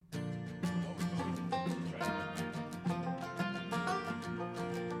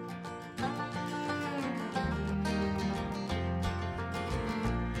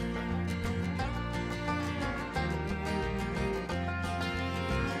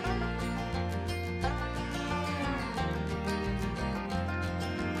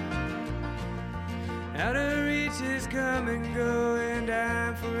Faces come and go, and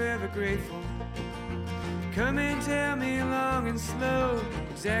I'm forever grateful. Come and tell me long and slow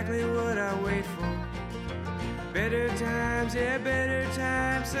exactly what I wait for. Better times, yeah, better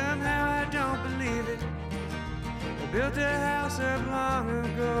times. Somehow I don't believe it. I built a house up long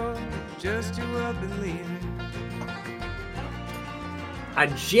ago just to up and leave it.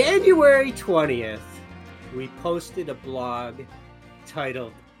 On January 20th, we posted a blog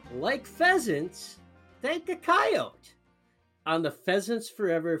titled, "Like Pheasants, Thank a Coyote," on the Pheasants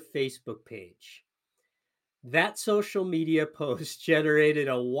Forever Facebook page. That social media post generated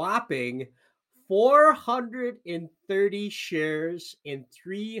a whopping 430 shares and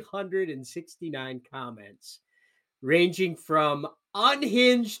 369 comments, ranging from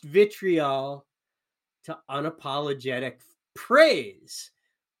unhinged vitriol to unapologetic praise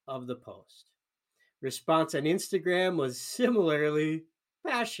of the post. Response on Instagram was similarly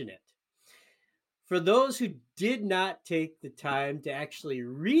passionate. For those who did not take the time to actually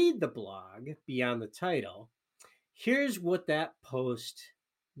read the blog beyond the title, here's what that post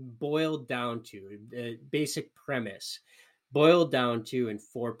boiled down to, the basic premise boiled down to in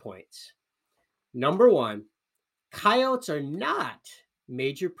 4 points. Number one, coyotes are not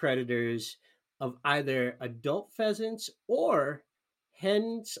major predators of either adult pheasants or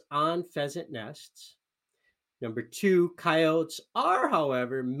hens on pheasant nests. Number two, coyotes are,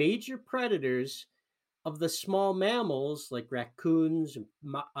 however, major predators of the small mammals like raccoons,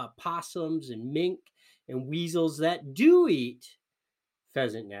 possums, and mink and weasels that do eat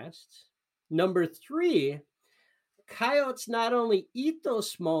pheasant nests. Number three, coyotes not only eat those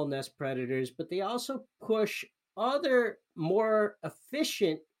small nest predators, but they also push other more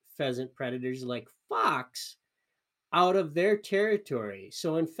efficient pheasant predators like fox out of their territory.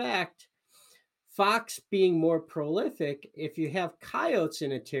 So in fact, fox being more prolific, if you have coyotes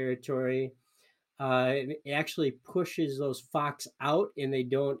in a territory, it actually pushes those fox out and they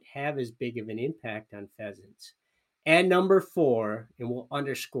don't have as big of an impact on pheasants. And number four, and we'll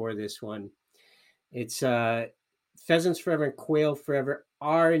underscore this one, it's Pheasants Forever and Quail Forever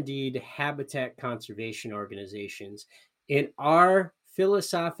are indeed habitat conservation organizations. And our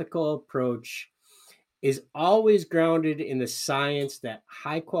philosophical approach is always grounded in the science that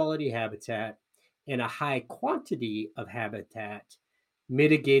high quality habitat and a high quantity of habitat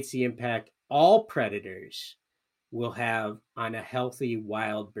mitigates the impact all predators will have on a healthy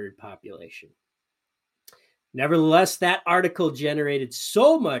wild bird population. Nevertheless, that article generated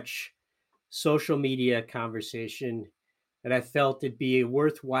so much social media conversation that I felt it'd be a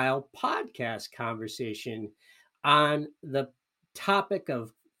worthwhile podcast conversation on the topic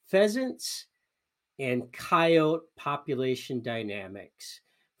of pheasants and coyote population dynamics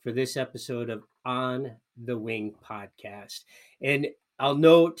for this episode of On the Wing podcast. And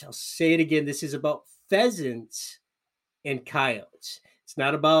I'll say it again, this is about pheasants and coyotes. It's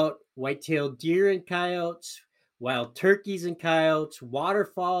not about white-tailed deer and coyotes, wild turkeys and coyotes,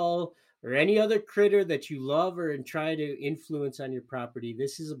 waterfowl, or any other critter that you love or try to influence on your property.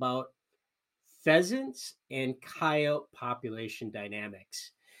 This is about pheasants and coyote population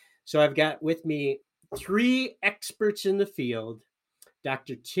dynamics. So I've got with me three experts in the field: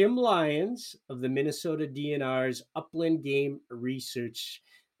 Dr. Tim Lyons of the Minnesota DNR's Upland Game Research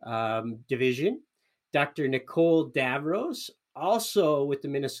Division, Dr. Nicole Davros, also with the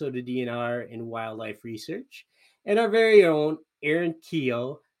Minnesota DNR in Wildlife Research, and our very own Aaron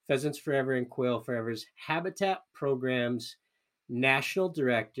Keel, Pheasants Forever and Quail Forever's Habitat Programs National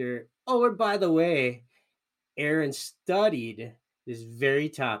Director. Oh, and by the way, Aaron studied this very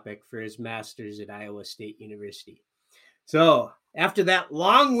topic for his master's at Iowa State University. So after that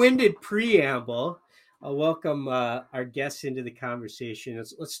long-winded preamble, I'll welcome our guests into the conversation.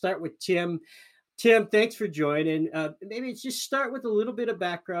 Let's start with Tim. Tim, thanks for joining. Maybe just start with a little bit of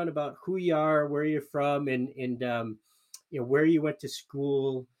background about who you are, where you're from, and where you went to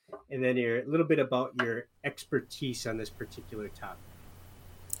school, and then a little bit about your expertise on this particular topic.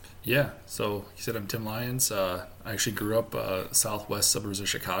 Yeah, so you said I'm Tim Lyons. I actually grew up southwest suburbs of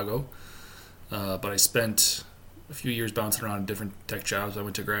Chicago, but I spent a few years bouncing around different tech jobs. I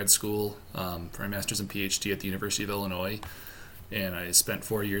went to grad school for my master's and PhD at the University of Illinois, and I spent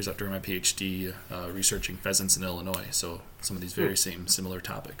 4 years after my PhD researching pheasants in Illinois, so some of these very similar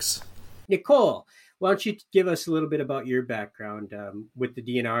topics. Nicole, why don't you give us a little bit about your background with the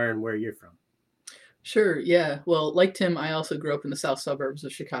DNR and where you're from? Sure, yeah. Well, like Tim, I also grew up in the south suburbs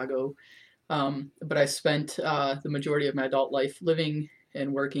of Chicago, but I spent the majority of my adult life living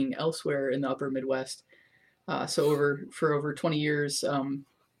and working elsewhere in the upper Midwest. So for over 20 years,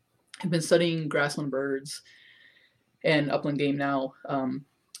 I've been studying grassland birds and upland game now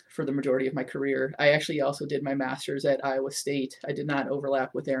for the majority of my career. I actually also did my master's at Iowa State. I did not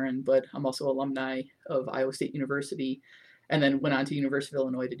overlap with Aaron, but I'm also alumni of Iowa State University, and then went on to University of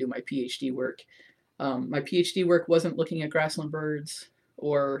Illinois to do my PhD work. My PhD work wasn't looking at grassland birds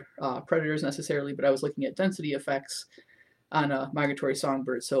or predators necessarily, but I was looking at density effects on migratory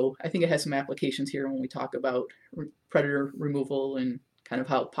songbirds. So I think it has some applications here when we talk about predator removal and kind of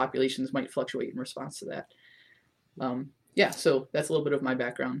how populations might fluctuate in response to that. So that's a little bit of my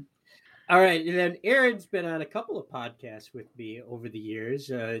background. All right, and then Aaron's been on a couple of podcasts with me over the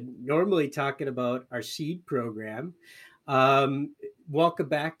years, normally talking about our seed program. Welcome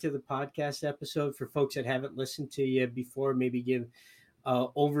back to the podcast episode. For folks that haven't listened to you before, maybe give an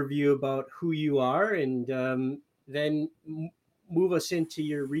overview about who you are, and then move us into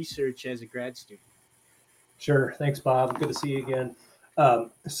your research as a grad student. Sure. Thanks, Bob. Good to see you again.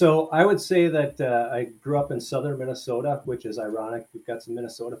 So I would say that I grew up in southern Minnesota, which is ironic. We've got some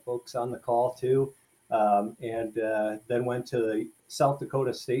Minnesota folks on the call too. And then went to the South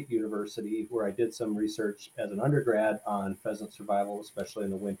Dakota State University, where I did some research as an undergrad on pheasant survival, especially in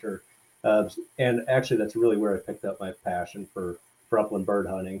the winter. And actually, that's really where I picked up my passion for upland bird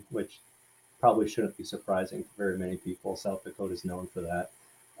hunting, which probably shouldn't be surprising to very many people. South Dakota is known for that.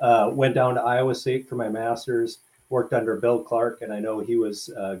 Went down to Iowa State for my master's. Worked under Bill Clark, and I know he was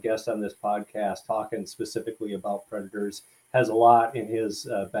a guest on this podcast talking specifically about predators, has a lot in his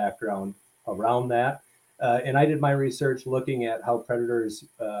background around that. And I did my research looking at how predators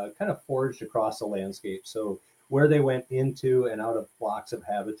kind of foraged across the landscape. So where they went into and out of blocks of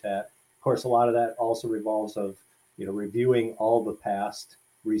habitat. Of course, a lot of that also revolves of, reviewing all the past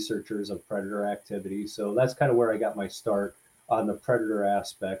researchers of predator activity. So that's kind of where I got my start on the predator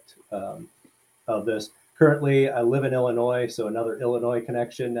aspect of this. Currently, I live in Illinois, so another Illinois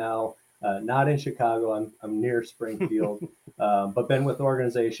connection now. Not in Chicago. I'm near Springfield, but been with the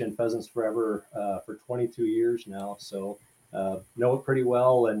organization Pheasants Forever for 22 years now. So know it pretty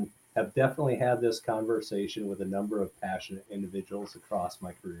well, and have definitely had this conversation with a number of passionate individuals across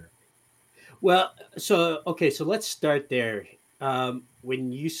my career. Well, so let's start there.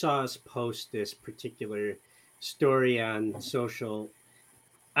 When you saw us post this particular story on social,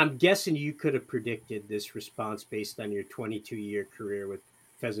 I'm guessing you could have predicted this response based on your 22-year career with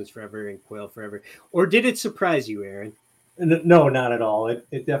Pheasants Forever and Quail Forever. Or did it surprise you, Aaron? No, not at all.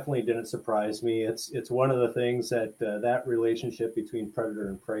 It definitely didn't surprise me. It's one of the things that that relationship between predator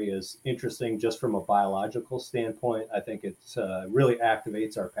and prey is interesting just from a biological standpoint. I think it's really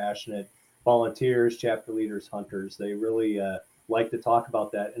activates our passionate volunteers, chapter leaders, hunters. They really like to talk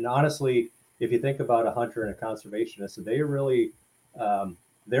about that. And honestly, if you think about a hunter and a conservationist, they really...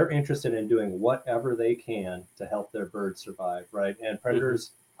 they're interested in doing whatever they can to help their birds survive, right? And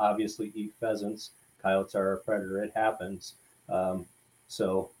predators obviously eat pheasants. Coyotes are a predator. It happens.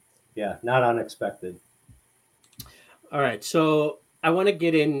 So, yeah, not unexpected. All right. So I want to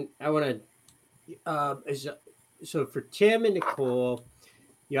get in. So for Tim and Nicole,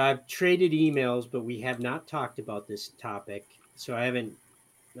 I've traded emails, but we have not talked about this topic. So I haven't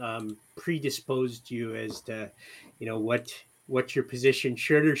predisposed you as to, what your position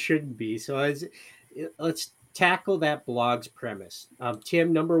should or shouldn't be. So let's tackle that blog's premise.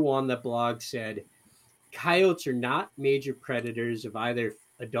 Tim, number one, the blog said, coyotes are not major predators of either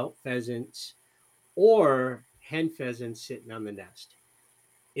adult pheasants or hen pheasants sitting on the nest.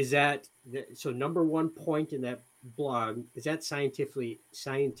 Is that, so number one point in that blog, is that scientifically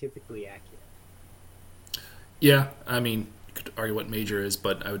accurate? Yeah, I mean, you could argue what major is,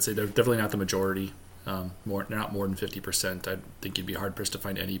 but I would say they're definitely not the majority. Not more than 50%. I think you'd be hard pressed to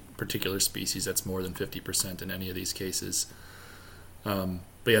find any particular species that's more than 50% in any of these cases. But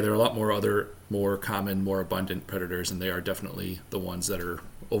yeah, there are a lot more other more common, more abundant predators, and they are definitely the ones that are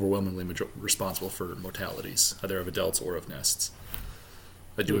overwhelmingly responsible for mortalities, either of adults or of nests.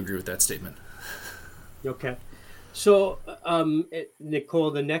 I do agree with that statement. Okay. So,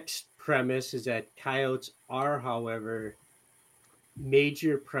 Nicole, the next premise is that coyotes are, however,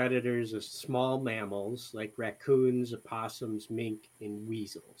 major predators of small mammals like raccoons, opossums, mink, and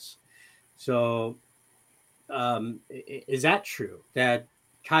weasels. So, is that true that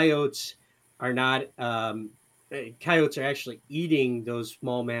coyotes are not? Coyotes are actually eating those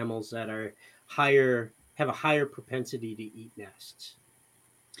small mammals that are have a higher propensity to eat nests.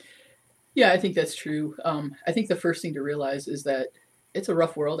 Yeah, I think that's true. I think the first thing to realize is that it's a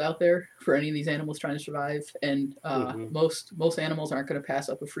rough world out there for any of these animals trying to survive, and most animals aren't going to pass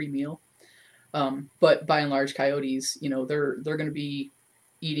up a free meal. But by and large, coyotes, they're going to be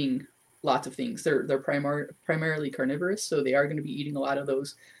eating lots of things. They're primarily carnivorous, so they are going to be eating a lot of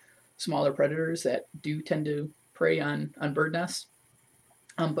those smaller predators that do tend to prey on bird nests.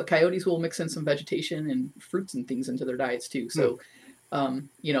 But coyotes will mix in some vegetation and fruits and things into their diets too. So,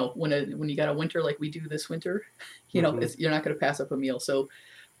 you know, when you got a winter like we do this winter, you know, you're not going to pass up a meal. So,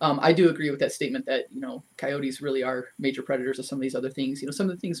 I do agree with that statement that, you know, coyotes really are major predators of some of these other things. You know, some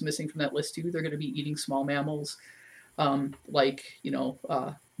of the things missing from that list too, they're going to be eating small mammals, like, you know,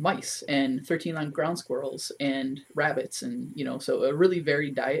 mice and 13-line ground squirrels and rabbits. And, you know, so a really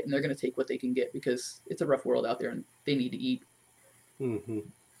varied diet, and they're going to take what they can get because it's a rough world out there and they need to eat. Mm-hmm.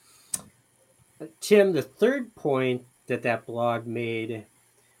 Tim, the third point that blog made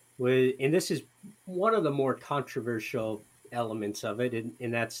was, and this is one of the more controversial elements of it,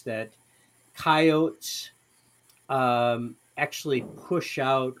 and that's that coyotes actually push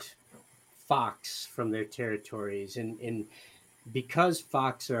out fox from their territories, and because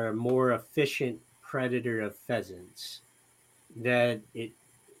fox are a more efficient predator of pheasants, that it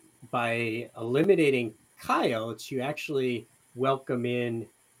by eliminating coyotes, you actually welcome in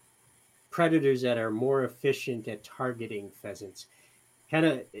predators that are more efficient at targeting pheasants. Kind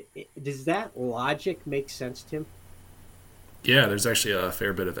of, does that logic make sense, Tim? Yeah, there's actually a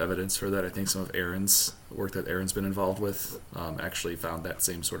fair bit of evidence for that. I think some of Aaron's work that Aaron's been involved with actually found that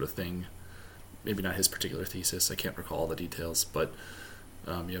same sort of thing. Maybe not his particular thesis. I can't recall all the details, but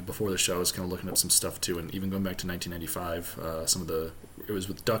before the show, I was kind of looking up some stuff too, and even going back to 1995, it was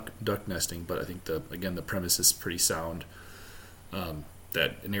with duck nesting, but I think the premise is pretty sound.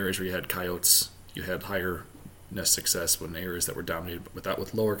 That in areas where you had coyotes, you had higher nest success. When areas that were dominated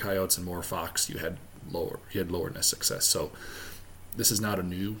with lower coyotes and more fox, you had lower nest success. So this is not a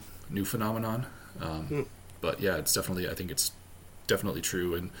new phenomenon, but yeah, I think it's definitely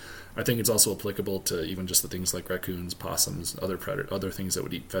true, and I think it's also applicable to even just the things like raccoons, possums, other things that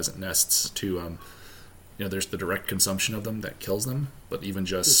would eat pheasant nests. To there's the direct consumption of them that kills them, but even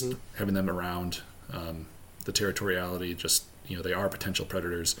just having them around, the territoriality, just they are potential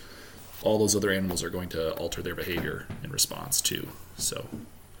predators. All those other animals are going to alter their behavior in response too. So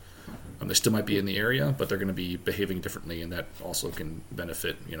they still might be in the area, but they're going to be behaving differently, and that also can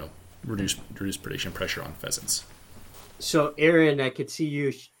benefit, reduce predation pressure on pheasants. So, Aaron, I could see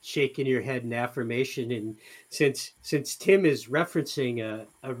you shaking your head in affirmation, and since Tim is referencing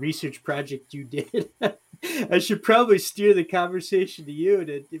a research project you did, I should probably steer the conversation to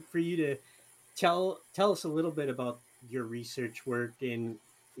you for you to tell us a little bit about your research work and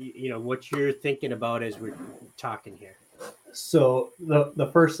what you're thinking about as we're talking here. So the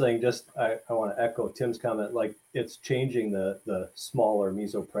first thing, just I want to echo Tim's comment, like it's changing the smaller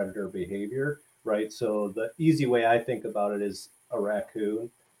mesopredator behavior, right? So the easy way I think about it is a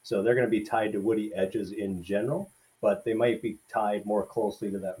raccoon. So they're going to be tied to woody edges in general, but they might be tied more closely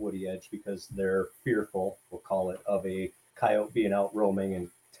to that woody edge because they're fearful, we'll call it, of a coyote being out roaming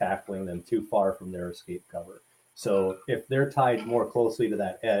and tackling them too far from their escape cover. So if they're tied more closely to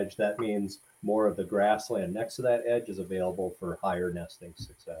that edge, that means more of the grassland next to that edge is available for higher nesting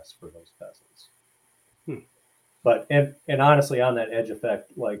success for those pheasants. But and honestly, on that edge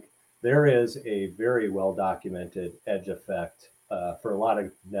effect, like there is a very well documented edge effect for a lot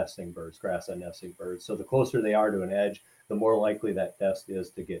of nesting birds, grassland nesting birds. So the closer they are to an edge, the more likely that nest is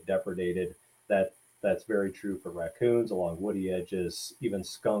to get depredated. That's very true for raccoons along woody edges, even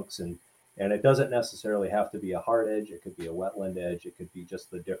skunks, and it doesn't necessarily have to be a hard edge. It could be a wetland edge. It could be just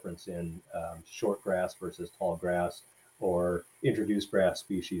the difference in short grass versus tall grass, or introduced grass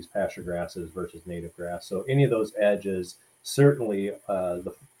species, pasture grasses versus native grass. So any of those edges, certainly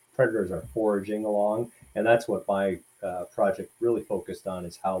the predators are foraging along, and that's what my project really focused on,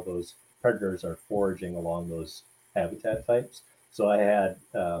 is how those predators are foraging along those habitat types. So I had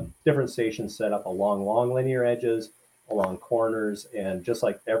different stations set up along long linear edges, along corners, and just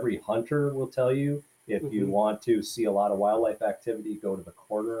like every hunter will tell you, if you want to see a lot of wildlife activity, go to the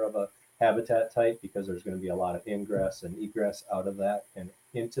corner of a habitat type, because there's going to be a lot of ingress and egress out of that and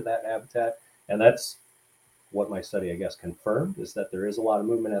into that habitat. And that's what my study, I guess, confirmed, is that there is a lot of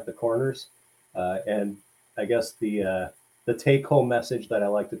movement at the corners. And I guess the take-home message that I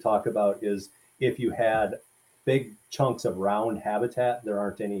like to talk about is, if you had big chunks of round habitat, there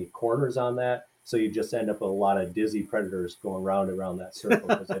aren't any corners on that. So you just end up with a lot of dizzy predators going round and around that circle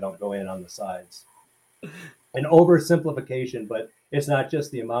because they don't go in on the sides. An oversimplification, but it's not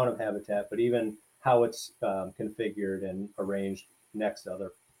just the amount of habitat, but even how it's configured and arranged next to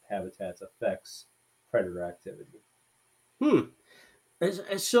other habitats affects predator activity.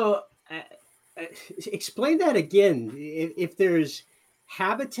 So explain that again. If there's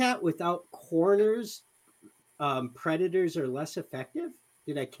habitat without corners, predators are less effective?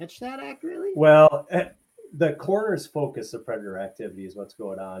 Did I catch that accurately? Well, the corners focus of predator activity is what's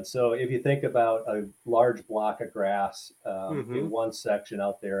going on. So if you think about a large block of grass in one section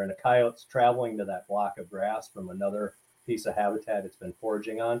out there, and a coyote's traveling to that block of grass from another piece of habitat it's been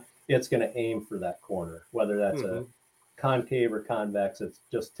foraging on, it's going to aim for that corner, whether that's a concave or convex. It's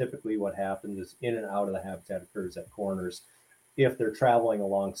just typically what happens is in and out of the habitat occurs at corners. If they're traveling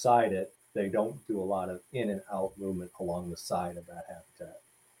alongside it, they don't do a lot of in and out movement along the side of that habitat.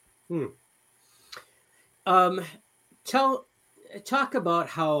 Talk about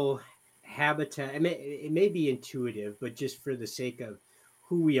how habitat, it may be intuitive, but just for the sake of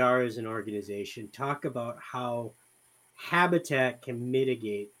who we are as an organization, talk about how habitat can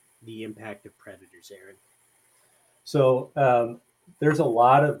mitigate the impact of predators, Aaron. So there's a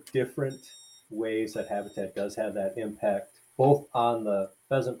lot of different ways that habitat does have that impact, both on the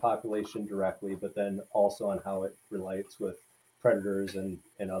pheasant population directly, but then also on how it relates with predators and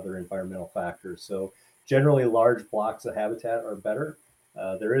other environmental factors. So generally, large blocks of habitat are better.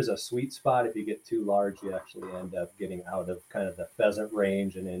 There is a sweet spot. If you get too large, you actually end up getting out of kind of the pheasant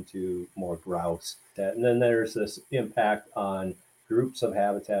range and into more grouse. And then there's this impact on groups of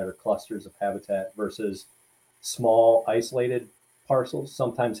habitat or clusters of habitat versus small isolated parcels.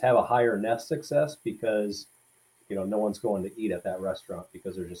 Sometimes have a higher nest success because no one's going to eat at that restaurant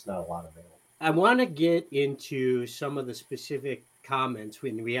because there's just not a lot available. I want to get into some of the specific comments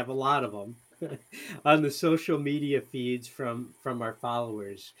when we have a lot of them on the social media feeds from our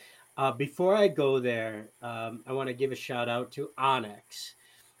followers. Before I go there, I want to give a shout out to onX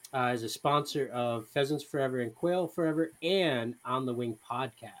as a sponsor of Pheasants Forever and Quail Forever and On the Wing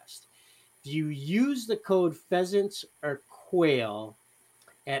podcast. If you use the code pheasants or quail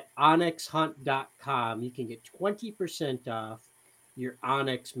at onxhunt.com, you can get 20% off your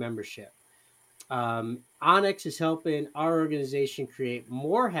onX membership. onX is helping our organization create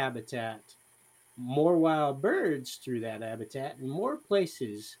more habitat, more wild birds through that habitat, and more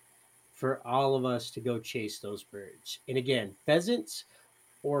places for all of us to go chase those birds. And again, pheasants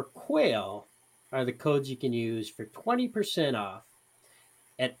or quail are the codes you can use for 20% off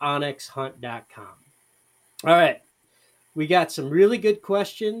at onxhunt.com. All right. We got some really good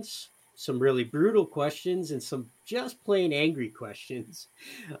questions, some really brutal questions, and some just plain angry questions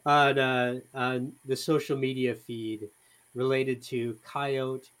on the social media feed related to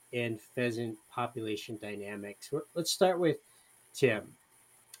coyote and pheasant population dynamics. Let's start with Tim.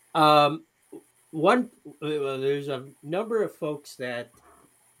 There's a number of folks that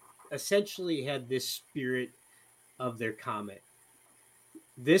essentially had this spirit of their comment.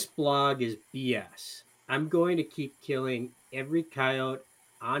 This blog is BS. I'm going to keep killing every coyote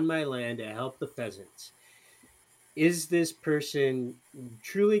on my land to help the pheasants. Is this person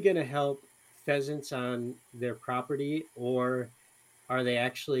truly going to help pheasants on their property, or are they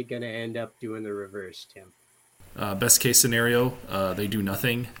actually going to end up doing the reverse, Tim? Best case scenario, they do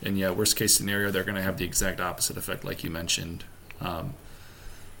nothing. And worst case scenario, they're going to have the exact opposite effect like you mentioned.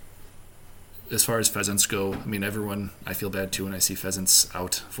 As far as pheasants go, everyone, I feel bad too when I see pheasants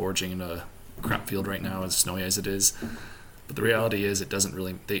out foraging in a crop field right now, as snowy as it is. But the reality is, it doesn't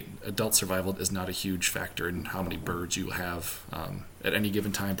really. Adult survival is not a huge factor in how many birds you have at any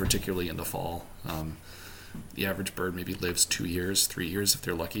given time, particularly in the fall. The average bird maybe lives 2 years, 3 years if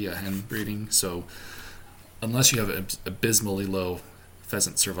they're lucky, a hen breeding. So unless you have abysmally low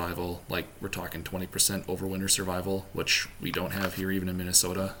pheasant survival, like we're talking 20% overwinter survival, which we don't have here even in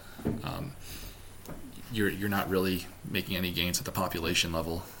Minnesota, you're not really making any gains at the population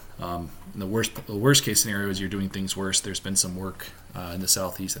level. The worst case scenario is you're doing things worse. There's been some work in the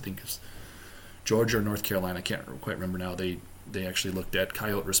southeast, I think it's Georgia or North Carolina, I can't quite remember now. They actually looked at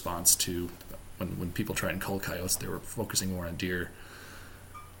coyote response to when people try and cull coyotes. They were focusing more on deer.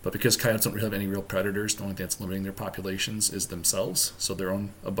 But because coyotes don't really have any real predators, the only thing that's limiting their populations is themselves, so their own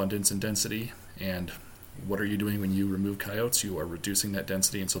abundance and density. And what are you doing when you remove coyotes? You are reducing that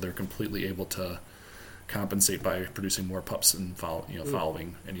density, and so they're completely able to compensate by producing more pups and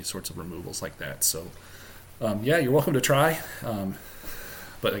following any sorts of removals like that. So, you're welcome to try.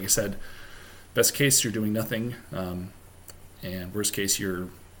 But like I said, best case, you're doing nothing. And worst case, you're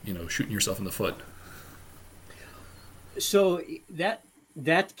shooting yourself in the foot. So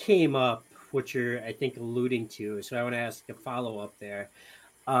that came up, what you're, I think, alluding to. So I want to ask a follow-up there.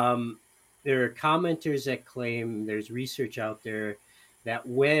 There are commenters that claim there's research out there that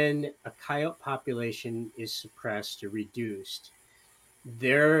when a coyote population is suppressed or reduced,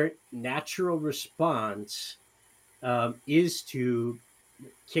 their natural response is to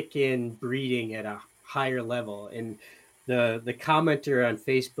kick in breeding at a higher level. And the commenter on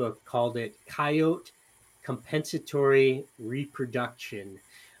Facebook called it coyote compensatory reproduction.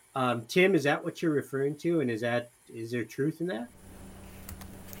 Tim, is that what you're referring to? And is there truth in that?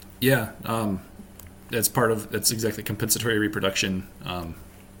 Yeah, that's exactly compensatory reproduction.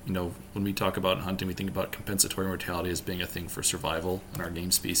 When we talk about hunting, we think about compensatory mortality as being a thing for survival in our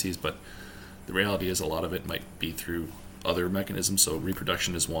game species, but the reality is a lot of it might be through other mechanisms. So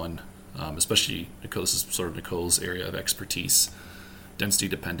reproduction is one, especially this is sort of Nicole's area of expertise. Density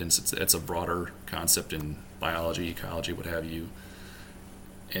dependence, it's a broader concept in biology, ecology, what have you.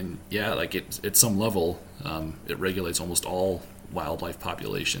 And yeah, like at some level, it regulates almost all wildlife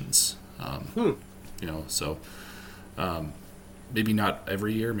populations. So maybe not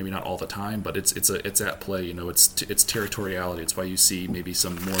every year, maybe not all the time, but it's at play. It's territoriality. It's why you see maybe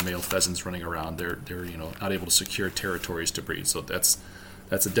some more male pheasants running around. They're not able to secure territories to breed. So that's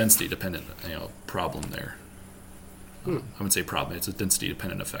a density dependent problem there. I wouldn't say problem. It's a density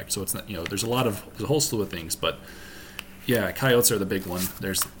dependent effect. So it's not there's a whole slew of things, but yeah, coyotes are the big one.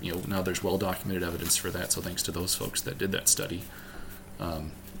 There's now there's well documented evidence for that. So thanks to those folks that did that study,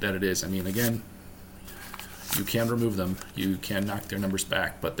 that it is. I mean, again, you can remove them, you can knock their numbers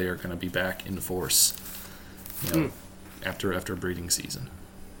back, but they are going to be back in force, after breeding season.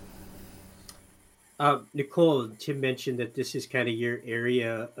 Nicole, Tim mentioned that this is kind of your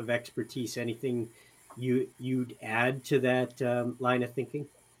area of expertise. Anything you'd add to that line of thinking?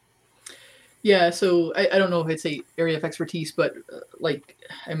 Yeah, so I don't know if it's a area of expertise, but like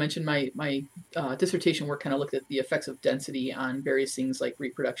I mentioned, my dissertation work kind of looked at the effects of density on various things like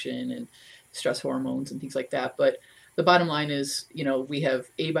reproduction and stress hormones and things like that. But the bottom line is, we have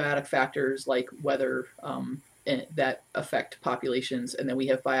abiotic factors like weather that affect populations, and then we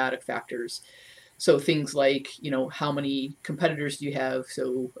have biotic factors. So things like, how many competitors do you have?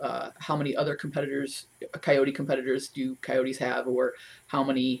 So how many other competitors, coyote competitors, do coyotes have, or how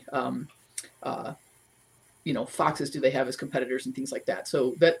many foxes do they have as competitors and things like that.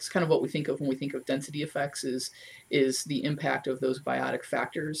 So that's kind of what we think of when we think of density effects is the impact of those biotic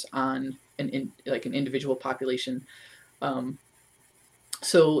factors on an individual population.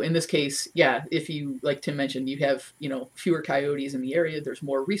 So in this case, yeah, if you, like Tim mentioned, you have, fewer coyotes in the area, there's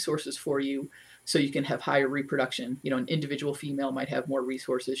more resources for you. So you can have higher reproduction. An individual female might have more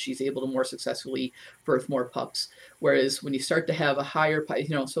resources. She's able to more successfully birth more pups. Whereas when you start to have a higher,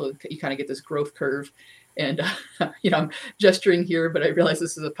 so you kind of get this growth curve. And, I'm gesturing here, but I realize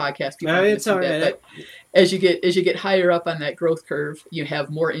this is a podcast. It's all right. But as you get higher up on that growth curve, you have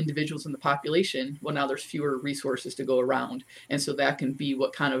more individuals in the population. Well, now there's fewer resources to go around. And so that can be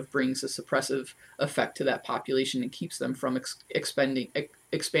what kind of brings a suppressive effect to that population and keeps them from expanding,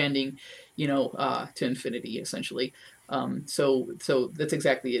 to infinity, essentially. So that's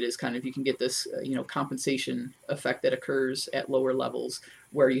exactly it. Is kind of, you can get this, compensation effect that occurs at lower levels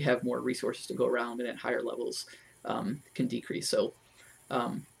where you have more resources to go around, and at higher levels can decrease. So,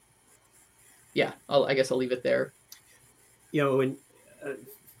 I guess I'll leave it there. And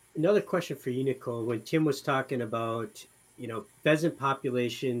another question for you, Nicole. When Tim was talking about, pheasant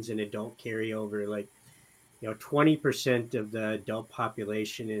populations and adult carryover, like, 20% of the adult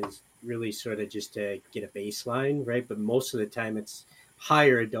population is really sort of just to get a baseline, right? But most of the time it's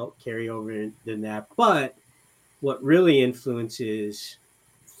higher adult carryover than that. But what really influences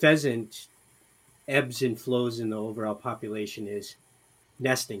pheasant ebbs and flows in the overall population is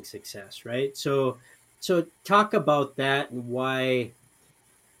nesting success, right? So talk about that and why,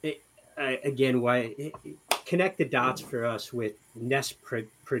 connect the dots for us with nest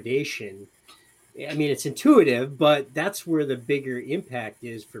predation. I mean, it's intuitive, but that's where the bigger impact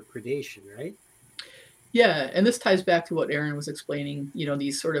is for predation, right? Yeah, and this ties back to what Aaron was explaining,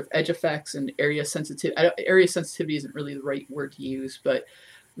 these sort of edge effects and area sensitivity. Area sensitivity isn't really the right word to use, but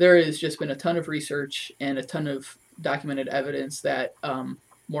there has just been a ton of research and a ton of documented evidence that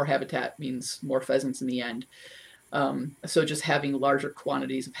more habitat means more pheasants in the end. So just having larger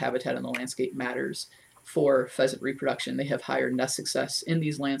quantities of habitat in the landscape matters for pheasant reproduction. They have higher nest success in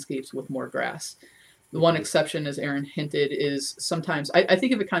these landscapes with more grass. The one exception, as Aaron hinted, is sometimes I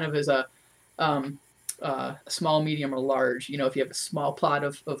think of it kind of as a small, medium, or large. If you have a small plot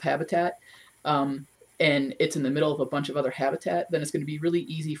of habitat and it's in the middle of a bunch of other habitat, then it's going to be really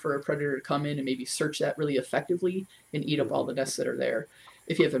easy for a predator to come in and maybe search that really effectively and eat up all the nests that are there.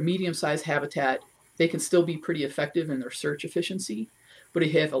 If you have a medium-sized habitat, they can still be pretty effective in their search efficiency. But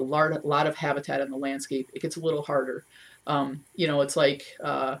if you have a lot of habitat in the landscape, it gets a little harder. It's like,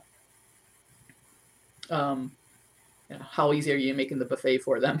 how easy are you making the buffet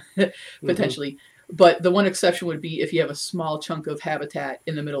for them, potentially? Mm-hmm. But the one exception would be if you have a small chunk of habitat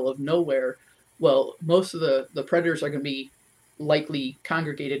in the middle of nowhere. Well, most of the predators are going to be likely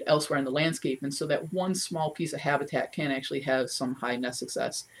congregated elsewhere in the landscape, and so that one small piece of habitat can actually have some high nest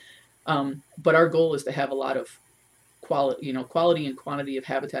success. But our goal is to have a lot of quality and quantity of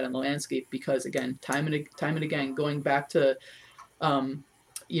habitat in the landscape, because again, time and again, going back to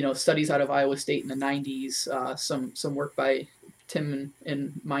studies out of Iowa State in the 90s, some work by Tim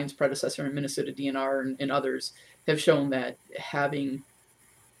and mine's predecessor in Minnesota DNR and others have shown that having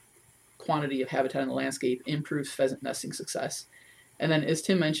quantity of habitat in the landscape improves pheasant nesting success. And then, as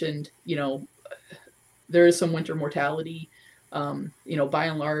Tim mentioned, there is some winter mortality. By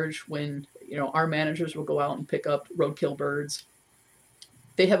and large, when our managers will go out and pick up roadkill birds,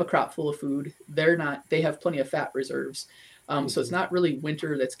 they have a crop full of food. They have plenty of fat reserves. So it's not really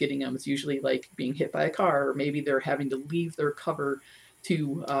winter that's getting them. It's usually like being hit by a car, or maybe they're having to leave their cover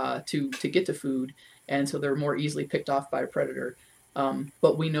to get to food, and so they're more easily picked off by a predator.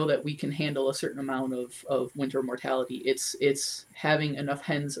 But we know that we can handle a certain amount of winter mortality. It's having enough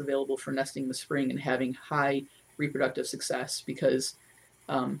hens available for nesting in the spring and having high reproductive success, because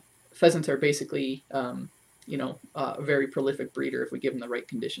pheasants are basically a very prolific breeder if we give them the right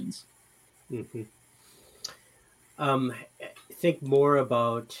conditions. Mm-hmm. Think more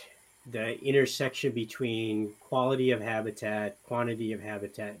about the intersection between quality of habitat, quantity of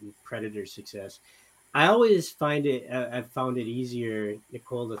habitat, and predator success. I always find I've found it easier,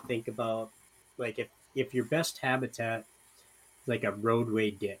 Nicole, to think about, like, if your best habitat is like a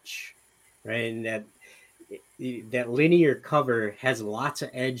roadway ditch, right? And that linear cover has lots of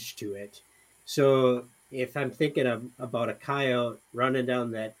edge to it. So if I'm thinking about a coyote running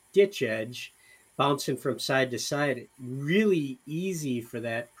down that ditch edge, bouncing from side to side, really easy for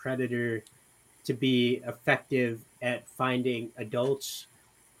that predator to be effective at finding adults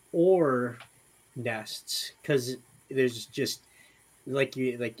or nests, because there's just, like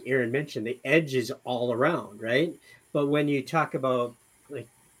Aaron mentioned, the edge is all around, right? But when you talk about, like,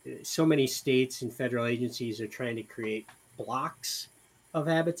 so many states and federal agencies are trying to create blocks of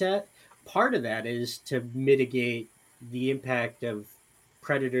habitat, part of that is to mitigate the impact of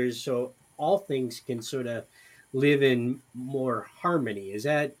predators, so all things can sort of live in more harmony. Is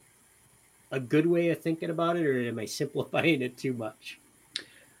that a good way of thinking about it, or am I simplifying it too much?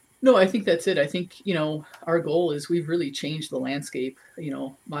 No, I think that's it. I think, our goal is, we've really changed the landscape.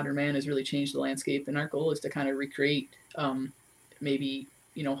 Modern man has really changed the landscape, and our goal is to kind of recreate maybe,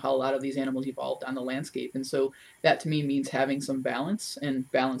 how a lot of these animals evolved on the landscape. And so that to me means having some balance, and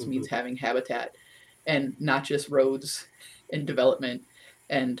balance means having habitat, and not just roads and development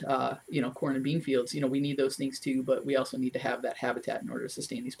and, corn and bean fields. We need those things too, but we also need to have that habitat in order to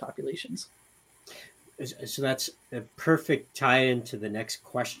sustain these populations. So that's a perfect tie-in to the next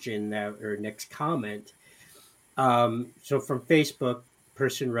question or next comment. So from Facebook,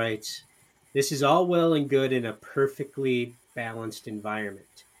 person writes, "This is all well and good in a perfectly balanced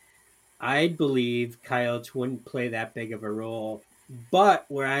environment. I believe coyotes wouldn't play that big of a role, but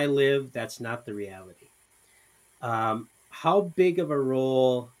where I live, that's not the reality. How big of a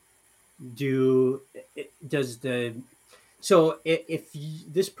role does the so if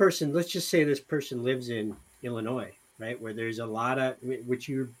this person, let's just say this person lives in Illinois, right, where there's a lot of, which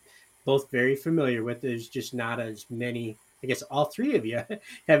you're both very familiar with, there's just not as many, I guess all three of you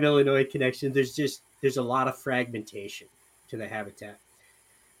have Illinois connections. There's a lot of fragmentation to the habitat.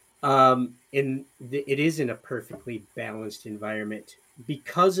 It isn't a perfectly balanced environment.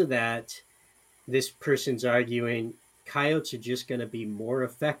 Because of that, this person's arguing coyotes are just going to be more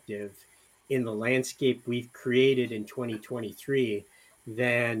effective in the landscape we've created in 2023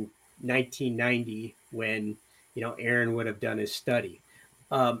 than 1990, when Aaron would have done his study.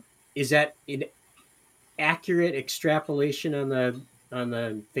 Is that an accurate extrapolation on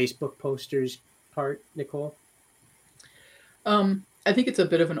the Facebook posters part, Nicole? I think it's a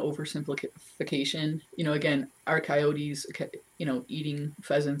bit of an oversimplification. Again, are coyotes, eating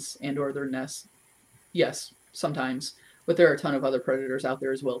pheasants and or their nests? Yes, sometimes, but there are a ton of other predators out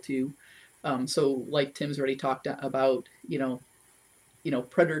there as well too. So like Tim's already talked about,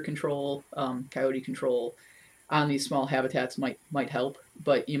 predator control, coyote control on these small habitats might help,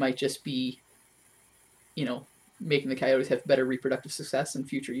 but you might just be, making the coyotes have better reproductive success in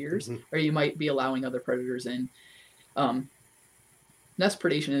future years, or you might be allowing other predators in. Nest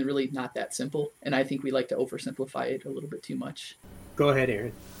predation is really not that simple, and I think we like to oversimplify it a little bit too much. Go ahead,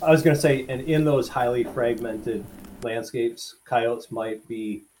 Aaron. I was going to say, and in those highly fragmented landscapes, coyotes might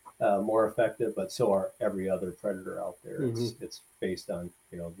be more effective, but so are every other predator out there. It's based on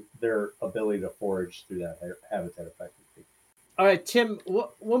their ability to forage through that habitat effectively. All right, Tim.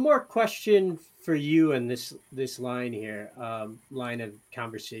 One more question for you in this line here, line of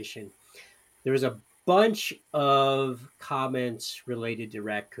conversation. There was a bunch of comments related to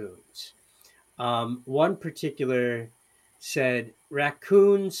raccoons. One particular said,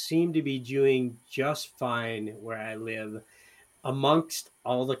 raccoons seem to be doing just fine where I live amongst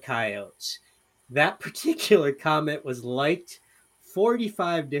all the coyotes. That particular comment was liked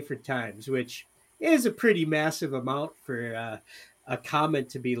 45 different times, which is a pretty massive amount for a comment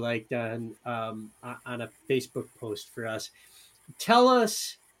to be liked on a Facebook post for us. Tell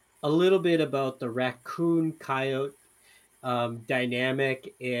us a little bit about the raccoon coyote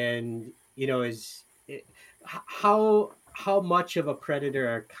dynamic, and how much of a predator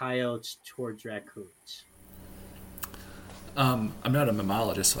are coyotes towards raccoons? I'm not a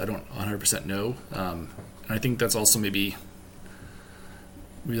mammalogist, so I don't 100% know. And I think that's also maybe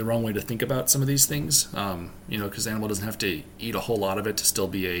the wrong way to think about some of these things. Because the animal doesn't have to eat a whole lot of it to still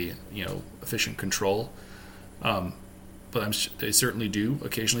be a efficient control. But they certainly do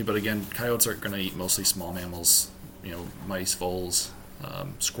occasionally. But again, coyotes are going to eat mostly small mammals, mice, voles,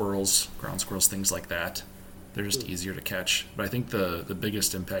 squirrels, ground squirrels, things like that. They're just easier to catch. But I think the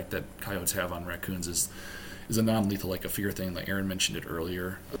biggest impact that coyotes have on raccoons is a non-lethal, like a fear thing, like Aaron mentioned it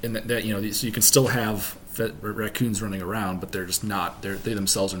earlier. And that so you can still have raccoons running around, but they're just not. They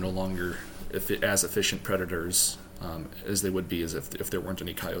themselves are no longer as efficient predators as they would be as if there weren't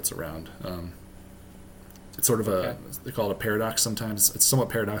any coyotes around. It's sort of they call it a paradox sometimes. It's somewhat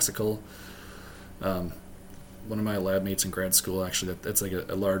paradoxical. One of my lab mates in grad school, actually, that's like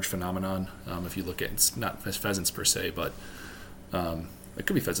a large phenomenon. If you look at, it's not pheasants per se, but it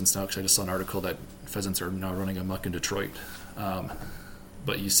could be pheasants now, because I just saw an article that pheasants are now running amok in Detroit.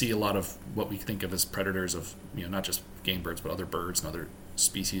 But you see a lot of what we think of as predators of, not just game birds, but other birds and other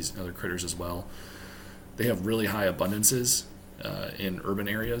species and other critters as well. They have really high abundances in urban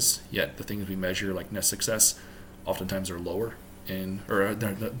areas, yet the things we measure, like nest success, oftentimes are lower.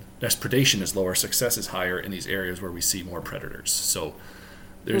 Nest predation is lower, success is higher in these areas where we see more predators. So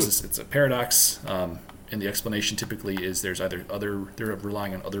there's it's a paradox. And the explanation typically is they're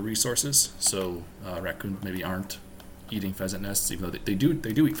relying on other resources. So raccoons maybe aren't eating pheasant nests, even though they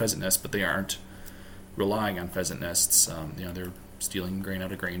do eat pheasant nests, but they aren't relying on pheasant nests. They're stealing grain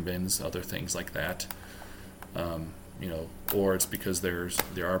out of grain bins, other things like that. Or it's because there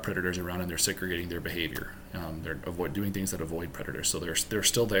are predators around and they're segregating their behavior. They're doing things that avoid predators. So they're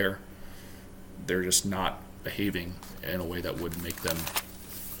still there. They're just not behaving in a way that would make them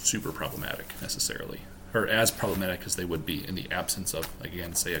super problematic necessarily, or as problematic as they would be in the absence of,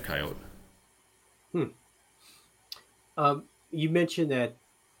 again, say, a coyote. You mentioned that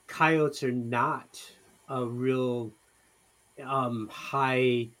coyotes are not a real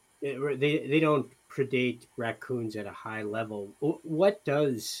high. They don't predate raccoons at a high level. What's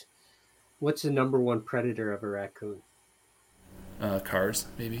the number one predator of a raccoon? Cars,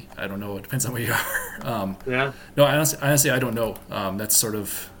 maybe. I don't know. It depends on where you are. Yeah. No, honestly, I don't know. That's sort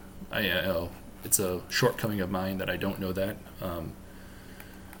of, it's a shortcoming of mine that I don't know that.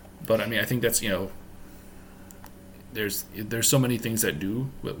 But I mean, I think that's there's so many things that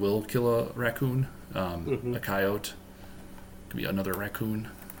will kill a raccoon. A coyote could be another raccoon.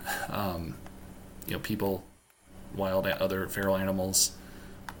 People, other feral animals,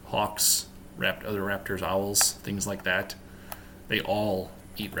 hawks, other raptors, owls, things like that. They all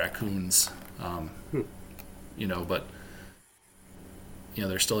eat raccoons, but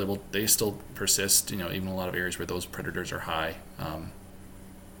they still persist, even in a lot of areas where those predators are high.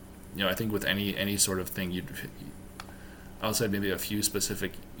 I think with any sort of thing, outside maybe a few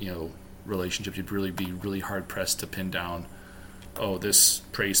specific, relationships, you'd really be really hard pressed to pin down, this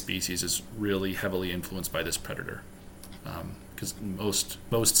prey species is really heavily influenced by this predator. Because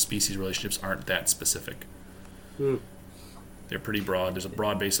most species relationships aren't that specific. They're pretty broad. There's a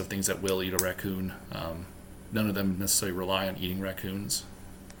broad base of things that will eat a raccoon. None of them necessarily rely on eating raccoons,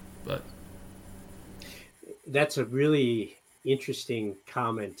 but that's a really interesting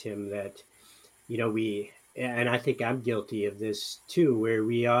comment, Tim, that and I think I'm guilty of this too, where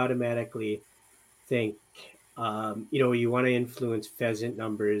we automatically think you want to influence pheasant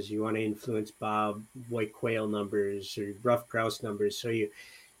numbers, you want to influence white quail numbers or ruffed grouse numbers, so you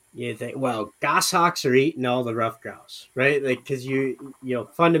think, well, goshawks are eating all the ruffed grouse, right? Like, because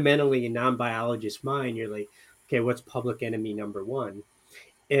fundamentally in non-biologist mind, you're like, okay, what's public enemy number one?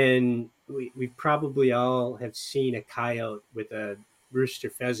 And we probably all have seen a coyote with a rooster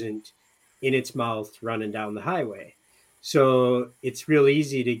pheasant in its mouth running down the highway. So it's real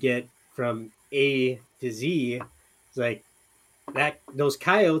easy to get from A to Z. It's like those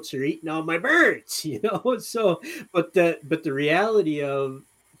coyotes are eating all my birds, So, but the reality of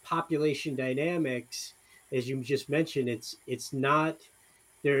population dynamics, as you just mentioned, it's not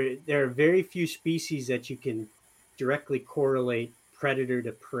there are very few species that you can directly correlate predator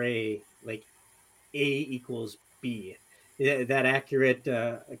to prey, like A equals B. Is that accurate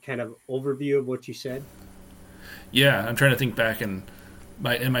kind of overview of what you said? Yeah, I'm trying to think back in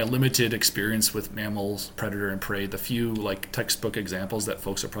my limited experience with mammals, predator and prey, the few like textbook examples that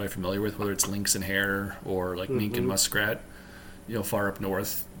folks are probably familiar with, whether it's lynx and hare or like mink and muskrat, far up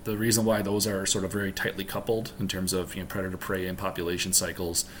north. The reason why those are sort of very tightly coupled in terms of predator prey and population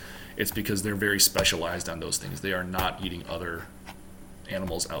cycles, it's because they're very specialized on those things. They are not eating other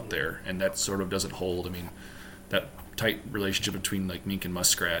animals out there, and that sort of doesn't hold. I mean, that tight relationship between like mink and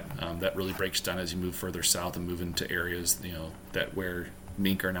muskrat, that really breaks down as you move further south and move into areas that where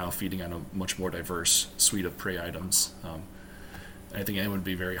mink are now feeding on a much more diverse suite of prey items. I think anyone would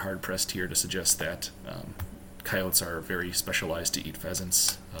be very hard pressed here to suggest that coyotes are very specialized to eat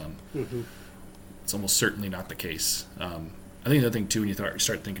pheasants. It's almost certainly not the case. I think the other thing too, when you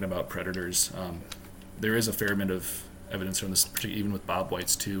start thinking about predators, there is a fair amount of evidence from this, particularly even with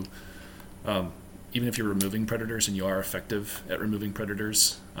bobwhites too. Even if you're removing predators and you are effective at removing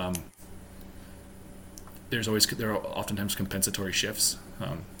predators, there are oftentimes compensatory shifts.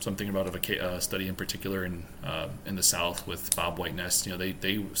 Something about a study in particular in the South with bobwhite nests.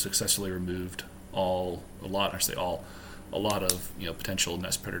 They successfully removed a lot of potential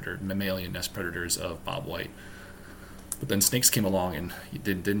mammalian nest predators of bobwhite. But then snakes came along and you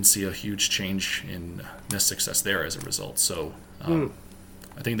didn't see a huge change in nest success there as a result. So I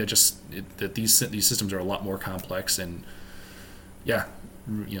think that these systems are a lot more complex, and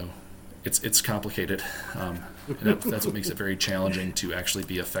it's complicated. And that's what makes it very challenging to actually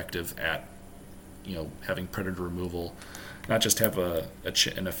be effective at having predator removal, not just have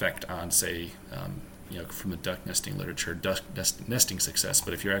an effect on, say, from the duck nesting literature, nesting success,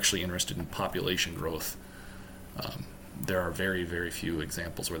 but if you're actually interested in population growth, there are very, very few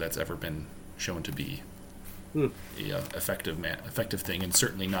examples where that's ever been shown to be a effective thing, and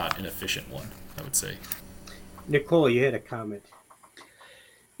certainly not an efficient one, I would say. Nicole, you had a comment.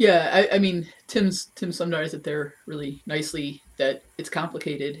 Yeah, I mean, Tim summarized it there really nicely, that it's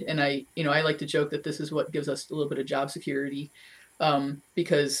complicated, and I like to joke that this is what gives us a little bit of job security,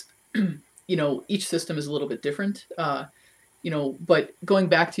 because each system is a little bit different, but going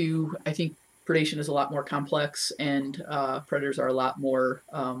back to, I think predation is a lot more complex, and predators are a lot more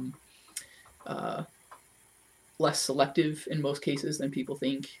less selective in most cases than people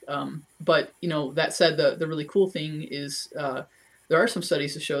think. But that said, the really cool thing is there are some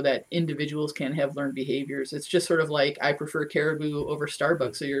studies to show that individuals can have learned behaviors. It's just sort of like, I prefer caribou over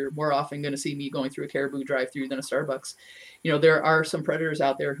Starbucks, so you're more often going to see me going through a caribou drive-through than a Starbucks. There are some predators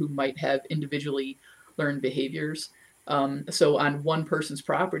out there who might have individually learned behaviors. So on one person's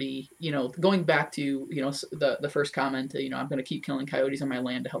property, going back to the first comment, I'm going to keep killing coyotes on my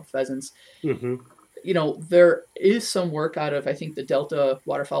land to help pheasants. There is some work out of, I think, the Delta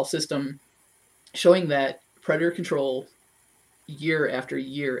waterfowl system showing that predator control year after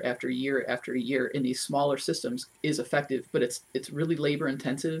year after year after year in these smaller systems is effective, but it's really labor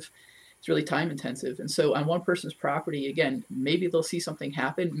intensive. It's really time intensive. And so on one person's property, again, maybe they'll see something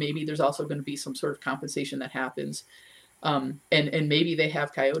happen. Maybe there's also going to be some sort of compensation that happens. And maybe they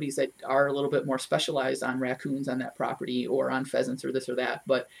have coyotes that are a little bit more specialized on raccoons on that property or on pheasants or this or that.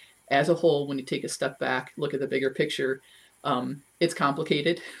 But as a whole, when you take a step back, look at the bigger picture, it's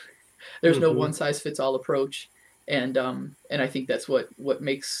complicated. There's no one size fits all approach. And I think that's what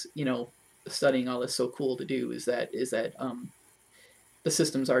makes, studying all this so cool to do, is that the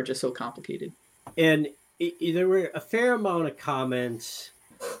systems are just so complicated. And there were a fair amount of comments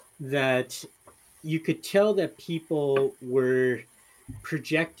that you could tell that people were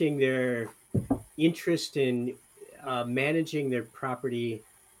projecting their interest in managing their property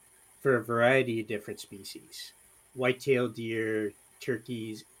for a variety of different species, white-tailed deer,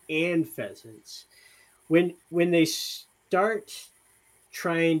 turkeys, and pheasants. When they start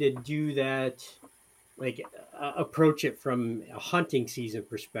trying to do that, like approach it from a hunting season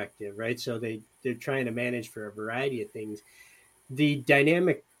perspective, right? So they're trying to manage for a variety of things. The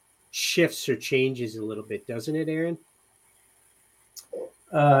dynamic shifts or changes a little bit, doesn't it, Aaron?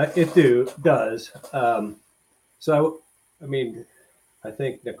 It does. So, I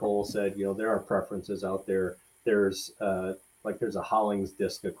think Nicole said, there are preferences out there. There's a Hollings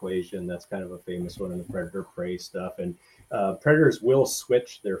disk equation. That's kind of a famous one in the predator prey stuff. And predators will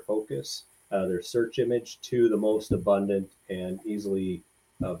switch their focus, their search image, to the most abundant and easily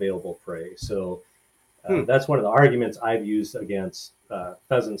available prey. So that's one of the arguments I've used against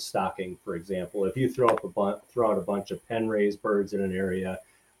pheasant stocking, for example. If you throw out a bunch of pen raised birds in an area,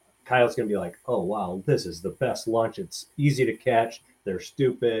 coyote's going to be like, oh, wow, this is the best lunch. It's easy to catch. they're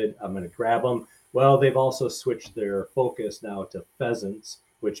stupid, I'm going to grab them. Well, they've also switched their focus now to pheasants,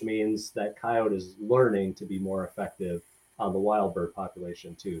 which means that coyote is learning to be more effective on the wild bird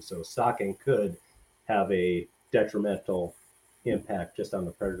population too. So stalking could have a detrimental impact just on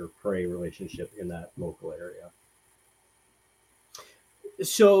the predator-prey relationship in that local area.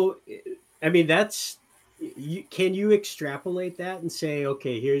 So, I mean, can you extrapolate that and say,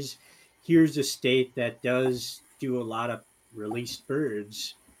 okay, here's a state that does do a lot of released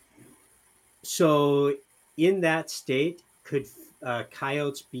birds. So, in that state, could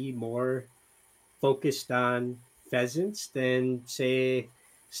coyotes be more focused on pheasants than, say,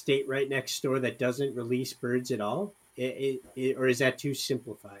 state right next door that doesn't release birds at all? Or is that too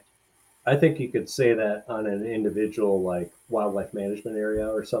simplified? I think you could say that on an individual like wildlife management area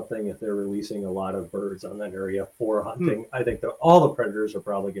or something, if they're releasing a lot of birds on that area for hunting, I think that all the predators are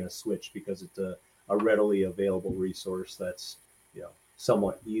probably going to switch because it's a readily available resource that's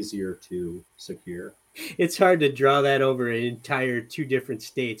somewhat easier to secure. It's hard to draw that over an entire two different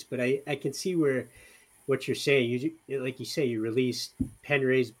states, but I can see what you're saying. Like you say, you release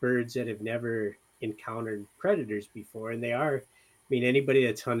pen-raised birds that have never encountered predators before, and they are. I mean, anybody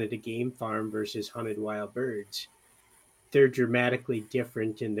that's hunted a game farm versus hunted wild birds, they're dramatically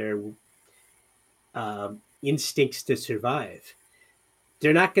different in their instincts to survive.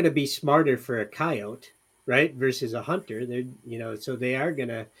 They're not going to be smarter for a coyote, right, versus a hunter. So they are going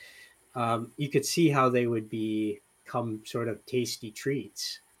to. You could see how they would become sort of tasty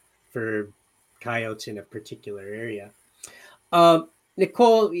treats for coyotes in a particular area.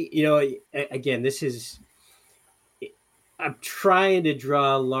 Nicole, again, this is. I'm trying to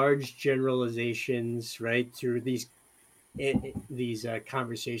draw large generalizations right through these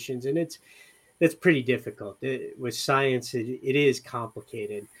conversations, and that's pretty difficult. With science, it is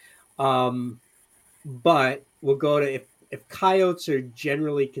complicated. But we'll go to if coyotes are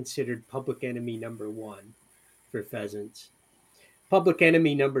generally considered public enemy number one for pheasants, public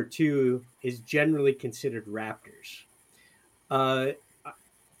enemy number two is generally considered raptors.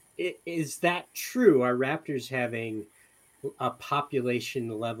 Is that true? Are raptors having a population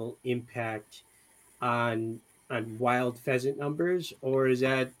level impact on wild pheasant numbers, or is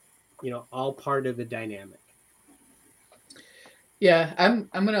that all part of the dynamic? Yeah, I'm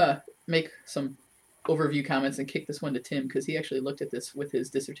gonna make some overview comments and kick this one to Tim because he actually looked at this with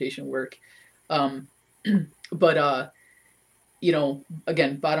his dissertation work. But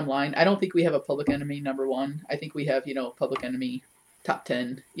again, bottom line, I don't think we have a public enemy number one. I think we have public enemy top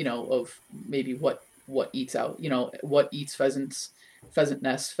 10 of maybe what eats out, what eats pheasants, pheasant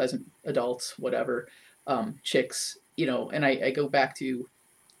nests, pheasant adults, whatever, chicks, and I go back to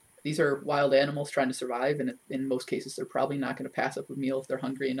these are wild animals trying to survive, and in most cases they're probably not going to pass up a meal if they're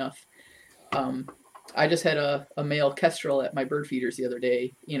hungry enough. I just had a male kestrel at my bird feeders the other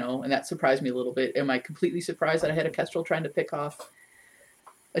day, and that surprised me a little bit. Am I completely surprised that I had a kestrel trying to pick off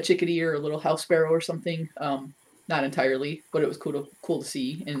a chickadee or a little house sparrow or something? Not entirely, but it was cool to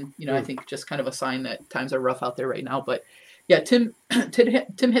see, and I think just kind of a sign that times are rough out there right now. But yeah, Tim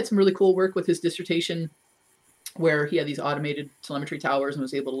had some really cool work with his dissertation, where he had these automated telemetry towers and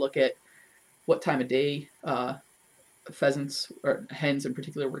was able to look at what time of day pheasants or hens in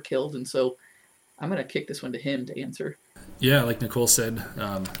particular were killed, and so I'm gonna kick this one to him to answer. Yeah, like Nicole said,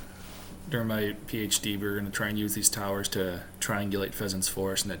 during my PhD, we were going to try and use these towers to triangulate pheasants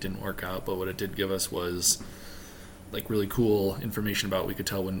for us, and that didn't work out. But what it did give us was like really cool information about, we could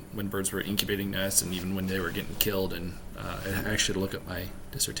tell when birds were incubating nests and even when they were getting killed. And I actually look at my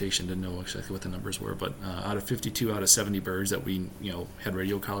dissertation to know exactly what the numbers were, but out of 52 out of 70 birds that we had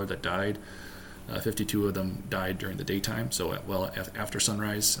radio collared that died, 52 of them died during the daytime, so after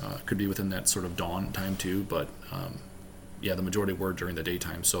sunrise. Could be within that sort of dawn time too, but the majority were during the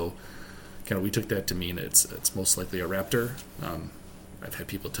daytime. So kind of we took that to mean it's most likely a raptor. I've had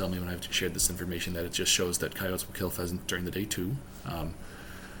people tell me when I've shared this information that it just shows that coyotes will kill pheasants during the day too.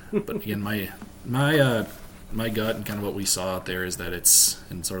 But again, my gut and kind of what we saw out there is that it's,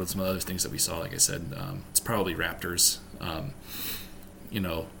 and sort of some other things that we saw, like I said, it's probably raptors.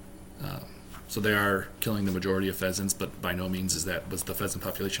 So they are killing the majority of pheasants, but by no means was the pheasant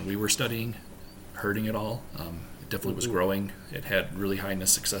population we were studying hurting at all. It definitely was growing. It had really high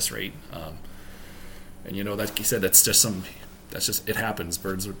nest success rate. And like you said, that's just it happens.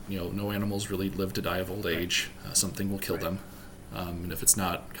 Birds are, no animals really live to die of old age. Something will kill them. And if it's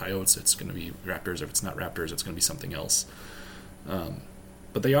not coyotes, it's going to be raptors. If it's not raptors, it's going to be something else.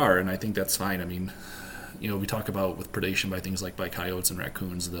 But they are, and I think that's fine. I mean, we talk about with predation by coyotes and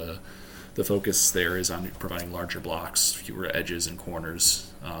raccoons, the focus there is on providing larger blocks, fewer edges and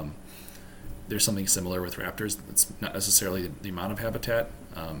corners. there's something similar with raptors. It's not necessarily the amount of habitat,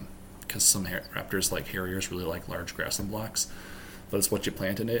 because some raptors, like harriers, really like large grassland blocks. But it's what you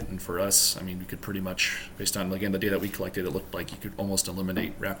plant in it. And for us, I mean, we could pretty much, based on, again, the data we collected, it looked like you could almost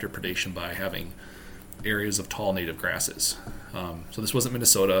eliminate raptor predation by having areas of tall native grasses. So this wasn't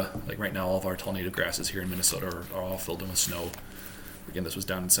Minnesota. Like right now, all of our tall native grasses here in Minnesota are all filled in with snow. Again, this was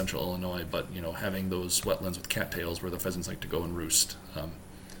down in central Illinois, but having those wetlands with cattails where the pheasants like to go and roost,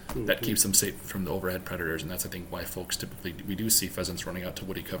 that keeps them safe from the overhead predators, and that's, I think, why folks typically, we do see pheasants running out to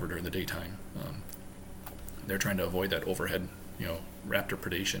woody cover during the daytime. They're trying to avoid that overhead, raptor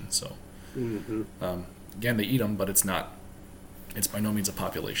predation. So again, they eat them, but it's by no means a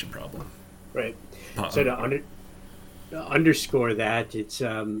population problem. Right. So to underscore that, it's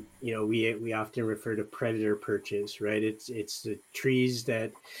we often refer to predator perches, right? It's the trees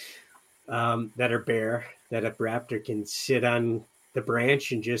that are bare, that a raptor can sit on the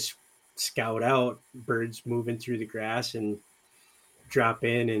branch and just scout out birds moving through the grass and drop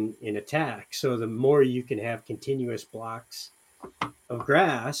in and attack. So the more you can have continuous blocks of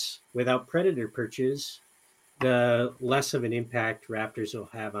grass without predator perches, the less of an impact raptors will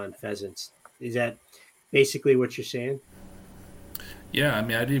have on pheasants. Is that basically what you're saying? Yeah, I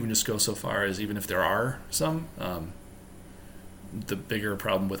mean, I'd even just go so far as, even if there are some, the bigger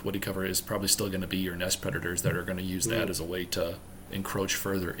problem with woody cover is probably still going to be your nest predators that are going to use that as a way to encroach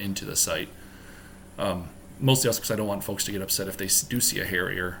further into the site. Mostly also because I don't want folks to get upset if they do see a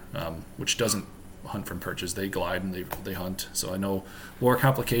harrier, which doesn't hunt from perches. They glide and they hunt. So I know more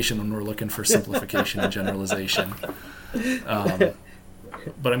complication when we're looking for simplification and generalization.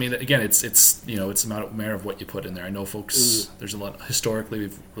 But I mean, again, it's a matter of what you put in there. I know folks. There's a lot historically.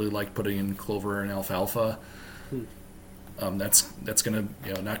 We've really liked putting in clover and alfalfa. That's gonna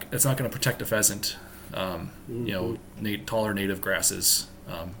that's not gonna protect a pheasant. Taller native grasses.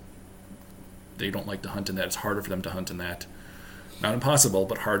 They don't like to hunt in that. It's harder for them to hunt in that. Not impossible,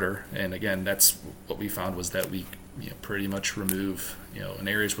 but harder. And again, that's what we found, was that we pretty much remove in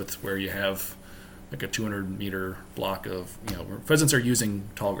areas where you have like a 200-meter block of where pheasants are using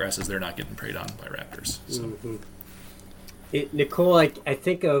tall grasses, they're not getting preyed on by raptors. So. Nicole, I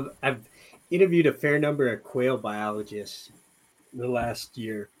think I've interviewed a fair number of quail biologists in the last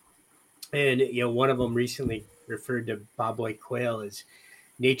year, and one of them recently referred to bobwhite quail as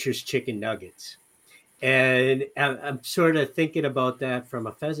nature's chicken nuggets. And I'm sort of thinking about that from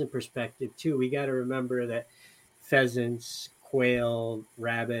a pheasant perspective too. We got to remember that pheasants, quail,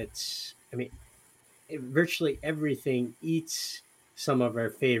 rabbits, I mean, virtually everything eats some of our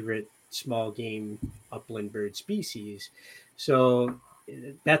favorite small game upland bird species. So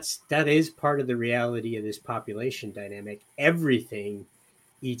that is part of the reality of this population dynamic. Everything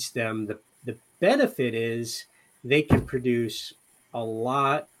eats them. The benefit is they can produce a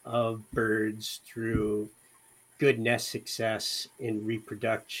lot of birds through good nest success in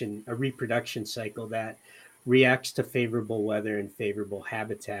a reproduction cycle that reacts to favorable weather and favorable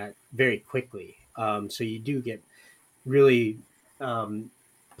habitat very quickly. So you do get really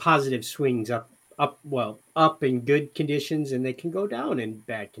positive swings up in good conditions, and they can go down in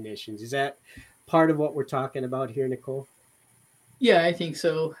bad conditions. Is that part of what we're talking about here, Nicole? Yeah, I think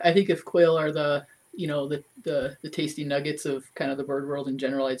so. I think if quail are the tasty nuggets of kind of the bird world in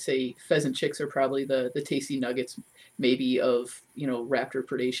general, I'd say pheasant chicks are probably the tasty nuggets maybe of raptor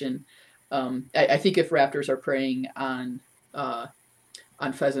predation. I think if raptors are preying on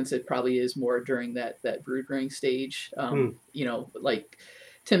pheasants, it probably is more during that brood rearing stage. Like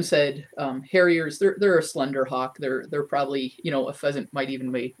Tim said, harriers, they're a slender hawk. They're probably, a pheasant might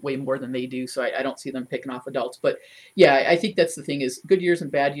even weigh more than they do. So I don't see them picking off adults. But yeah, I think that's the thing, is good years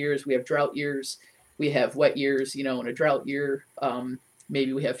and bad years. We have drought years. We have wet years. In a drought year,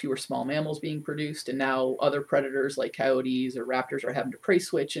 maybe we have fewer small mammals being produced, and now other predators like coyotes or raptors are having to prey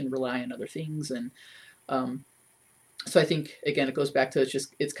switch and rely on other things. And so I think, again, it goes back to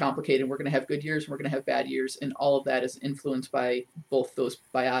it's complicated. We're going to have good years and we're going to have bad years, and all of that is influenced by both those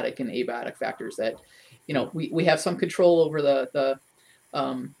biotic and abiotic factors that, we have some control over the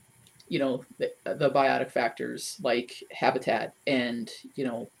biotic factors like habitat and,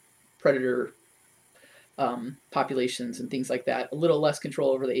 predator populations and things like that. A little less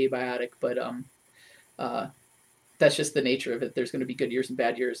control over the abiotic, but that's just the nature of it. There's going to be good years and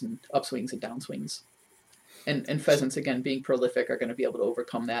bad years and upswings and downswings. And pheasants, again, being prolific, are going to be able to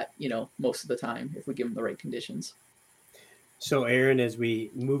overcome that, most of the time if we give them the right conditions. So, Aaron, as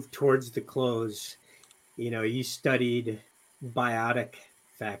we move towards the close, you studied biotic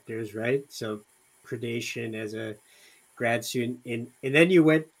factors, right? So predation as a grad student, and then you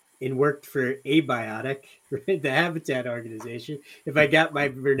went and worked for Abiotic, right, the habitat organization, if I got my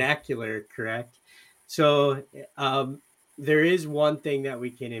vernacular correct. So there is one thing that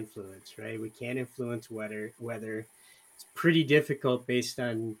we can influence, right? We can't influence weather. It's pretty difficult based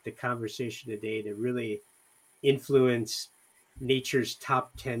on the conversation today to really influence nature's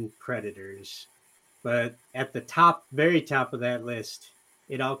top 10 predators. But at the top, very top of that list,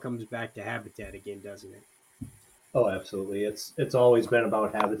 it all comes back to habitat again, doesn't it? Oh, absolutely. It's always been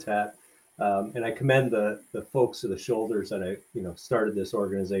about habitat, and I commend the folks of the Shoulders that started this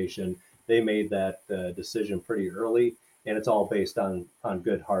organization. They made that decision pretty early, and it's all based on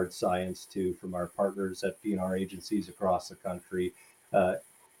good hard science too from our partners at DNR agencies across the country. Uh,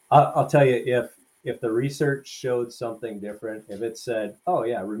 I'll tell you, if the research showed something different, if it said, oh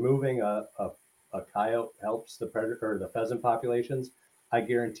yeah, removing a coyote helps the predator or the pheasant populations, I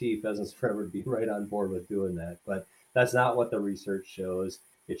guarantee Pheasants Forever would be right on board with doing that. But that's not what the research shows.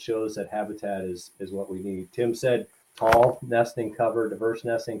 It shows that habitat is what we need. Tim said tall nesting cover, diverse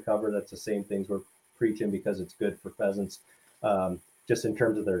nesting cover. That's the same things we're preaching because it's good for pheasants, just in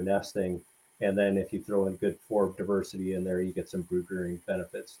terms of their nesting. And then if you throw in good form diversity in there, you get some brood rearing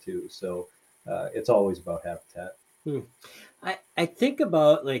benefits too. So it's always about habitat. I think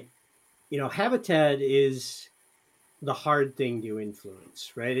about habitat is the hard thing to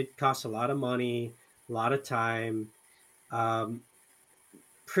influence, right? It costs a lot of money, a lot of time. Um,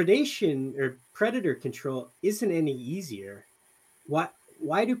 Predation or predator control isn't any easier.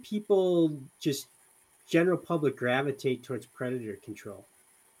 Why do people just general public gravitate towards predator control?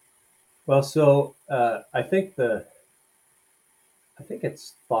 Well, so I think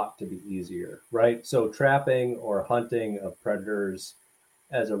it's thought to be easier, right? So trapping or hunting of predators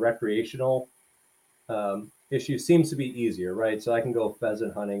as a recreational issue seems to be easier, right? So I can go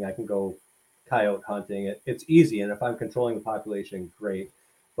pheasant hunting, I can go coyote hunting. It's easy, and if I'm controlling the population, great.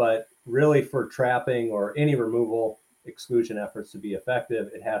 But really, for trapping or any removal exclusion efforts to be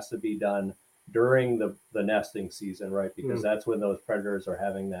effective, it has to be done during the nesting season, right? Because that's when those predators are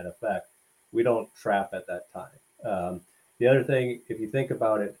having that effect. We don't trap at that time. The other thing, if you think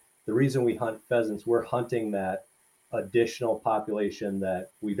about it, the reason we hunt pheasants, we're hunting that additional population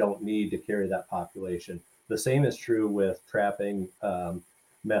that we don't need to carry that population. The same is true with trapping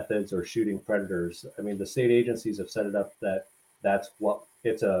methods or shooting predators. I mean, the state agencies have set it up that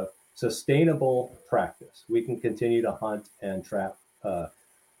it's a sustainable practice. We can continue to hunt and trap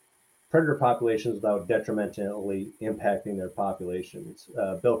predator populations without detrimentally impacting their populations.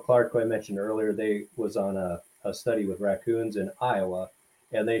 Bill Clark, who I mentioned earlier, they was on a study with raccoons in Iowa,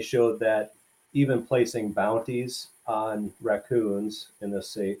 and they showed that even placing bounties on raccoons in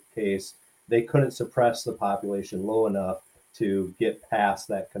this case, they couldn't suppress the population low enough to get past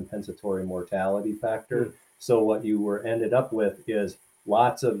that compensatory mortality factor. So what you were ended up with is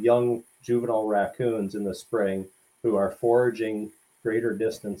lots of young juvenile raccoons in the spring who are foraging greater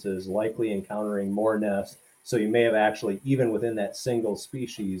distances, likely encountering more nests. So you may have actually, even within that single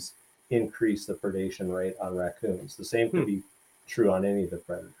species, increased the predation rate on raccoons. The same could be true on any of the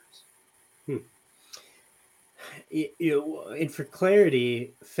predators. And for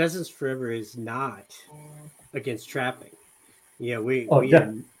clarity, Pheasants Forever is not against trapping. Yeah, we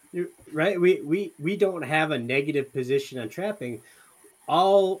don't have a negative position on trapping.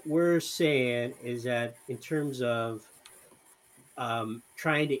 All we're saying is that in terms of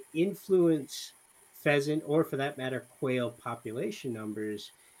trying to influence pheasant, or for that matter, quail population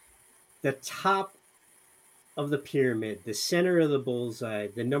numbers, the top of the pyramid, the center of the bullseye,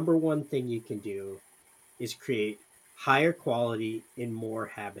 the number one thing you can do is create higher quality and more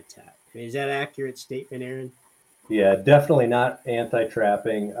habitat. Is that an accurate statement, Aaron? Yeah, definitely not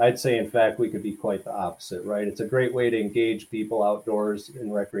anti-trapping. I'd say, in fact, we could be quite the opposite, right? It's a great way to engage people outdoors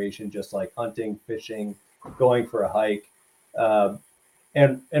in recreation, just like hunting, fishing, going for a hike.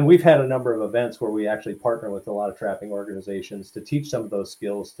 And we've had a number of events where we actually partner with a lot of trapping organizations to teach some of those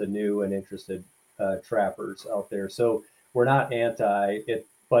skills to new and interested trappers out there. So we're not anti it,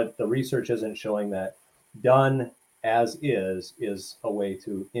 but the research isn't showing that done as is a way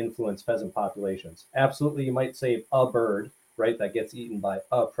to influence pheasant populations. Absolutely, you might save a bird, right, that gets eaten by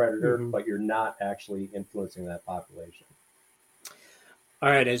a predator, but you're not actually influencing that population. All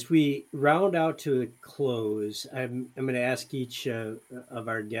right, as we round out to a close, I'm going to ask each of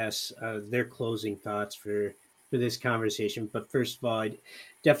our guests their closing thoughts for this conversation. But first of all, I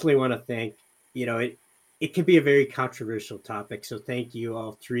definitely want to thank, it can be a very controversial topic. So thank you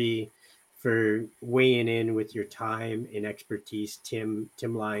all three for weighing in with your time and expertise. Tim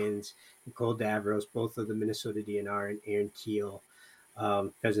Lyons, Nicole Davros, both of the Minnesota DNR, and Aaron Keel,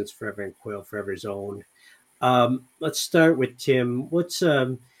 Pheasants Forever and Quail Forever's own. Let's start with Tim. What's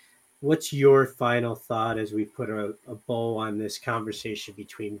what's your final thought as we put a bow on this conversation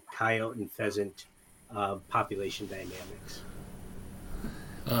between coyote and pheasant population dynamics?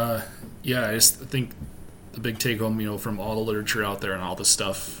 Yeah, I just think the big take home, from all the literature out there and all the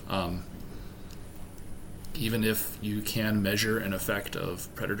stuff, even if you can measure an effect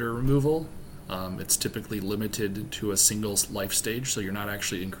of predator removal, it's typically limited to a single life stage, so you're not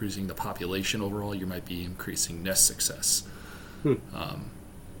actually increasing the population overall. You might be increasing nest success, and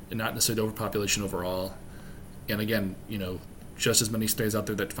not necessarily the overpopulation overall. And again, just as many studies out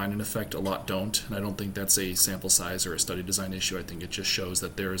there that find an effect, a lot don't. And I don't think that's a sample size or a study design issue. I think it just shows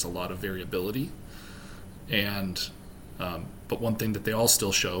that there is a lot of variability. And but one thing that they all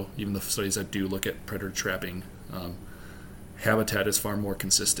still show, even the studies that do look at predator trapping, habitat is far more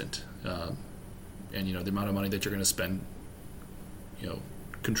consistent. And the amount of money that you're going to spend,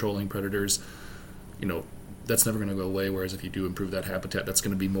 controlling predators, that's never going to go away. Whereas if you do improve that habitat, that's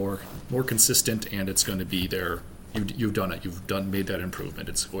going to be more consistent, and it's going to be there. You've done it. Made that improvement.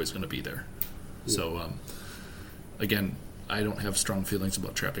 It's always going to be there. Yeah. So again, I don't have strong feelings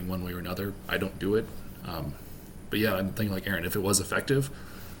about trapping one way or another. I don't do it. But yeah, I'm thinking like Aaron. If it was effective,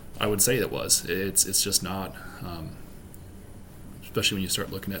 I would say it was. It's just not. Especially when you start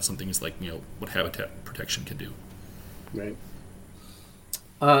looking at something like what habitat protection can do. Right.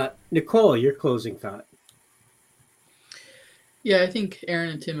 Nicole, your closing thought. Yeah, I think Aaron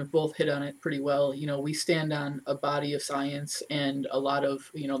and Tim have both hit on it pretty well. We stand on a body of science and a lot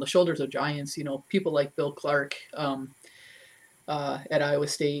of, the shoulders of giants, people like Bill Clark at Iowa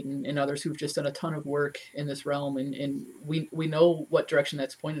State and others who've just done a ton of work in this realm. And we know what direction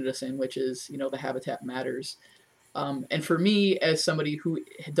that's pointed us in, which is, the habitat matters. And for me, as somebody who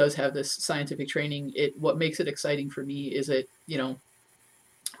does have this scientific training, what makes it exciting for me is it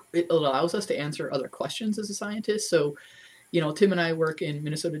allows us to answer other questions as a scientist. So, Tim and I work in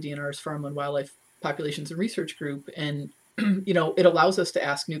Minnesota DNR's Farmland Wildlife Populations and Research Group, and it allows us to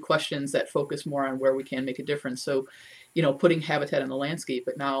ask new questions that focus more on where we can make a difference. So, putting habitat in the landscape,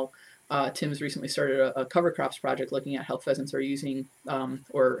 but now Tim's recently started a cover crops project looking at how pheasants are using,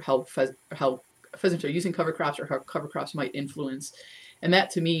 or how pheasants are using cover crops, or how cover crops might influence. And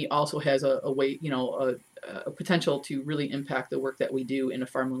that to me also has a way, a potential to really impact the work that we do in a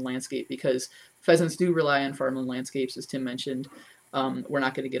farmland landscape, because pheasants do rely on farmland landscapes, as Tim mentioned. We're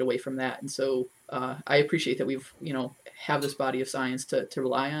not going to get away from that. And so I appreciate that we've, have this body of science to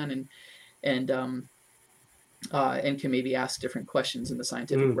rely on and can maybe ask different questions in the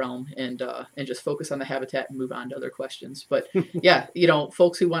scientific realm and just focus on the habitat and move on to other questions. But yeah,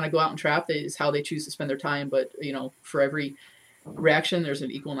 folks who want to go out and trap is how they choose to spend their time. But, for every reaction, there's an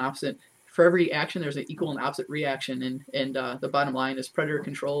equal and opposite. For every action, there's an equal and opposite reaction. And the bottom line is predator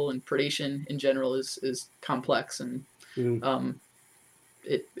control and predation in general is complex. And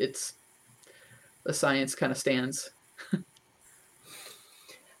it's the science kind of stands.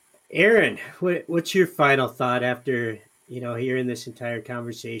 Aaron, what's your final thought after hearing this entire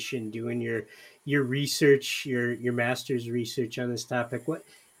conversation, doing your research, your master's research on this topic? What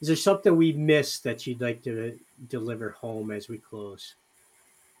is there something we missed that you'd like to deliver home as we close?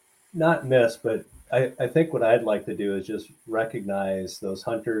 Not miss, but I think what I'd like to do is just recognize those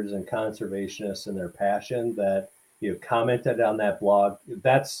hunters and conservationists and their passion that commented on that blog.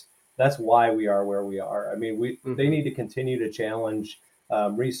 That's why we are where we are. I mean, they need to continue to challenge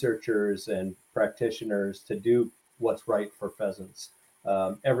researchers and practitioners to do what's right for pheasants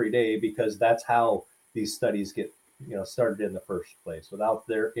every day, because that's how these studies get started in the first place. Without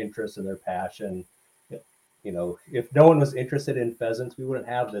their interest and their passion, if no one was interested in pheasants, we wouldn't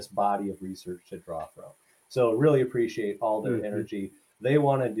have this body of research to draw from. So really appreciate all their energy. They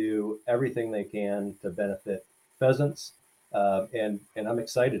want to do everything they can to benefit pheasants, and I'm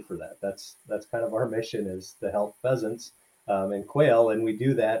excited for that. That's kind of our mission, is to help pheasants and quail, and we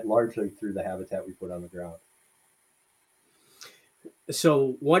do that largely through the habitat we put on the ground.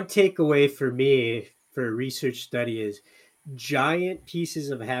 So one takeaway for me for a research study is giant pieces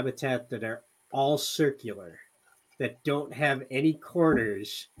of habitat that are all circular, that don't have any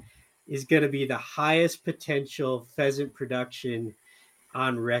corners, is going to be the highest potential pheasant production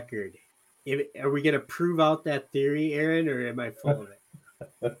on record. Are we going to prove out that theory, Aaron, or am I full of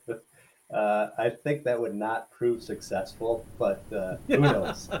it? I think that would not prove successful, but who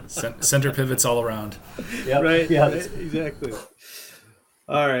knows? Center pivots all around. Yep. Right. Exactly.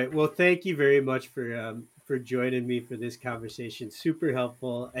 All right. Well, thank you very much for joining me for this conversation. Super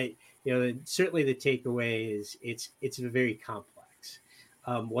helpful. Certainly the takeaway is it's very complex.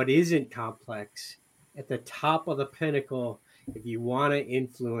 What isn't complex, at the top of the pinnacle, if you want to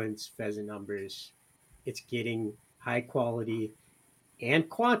influence pheasant numbers, it's getting high quality and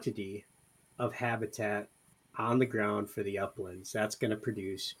quantity of habitat on the ground for the uplands. That's going to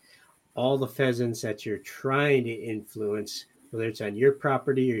produce all the pheasants that you're trying to influence, whether it's on your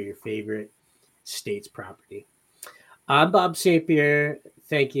property or your favorite state's property. I'm Bob St. Pierre,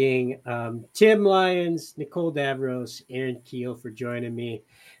 thanking Tim Lyons, Nicole Davros, Aaron Keel for joining me.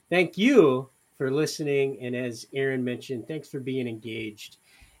 Thank you for listening. And as Aaron mentioned, thanks for being engaged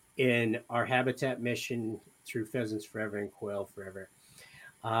in our habitat mission through Pheasants Forever and Quail Forever.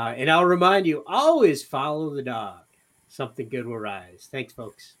 And I'll remind you, always follow the dog. Something good will rise. Thanks,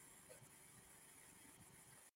 folks.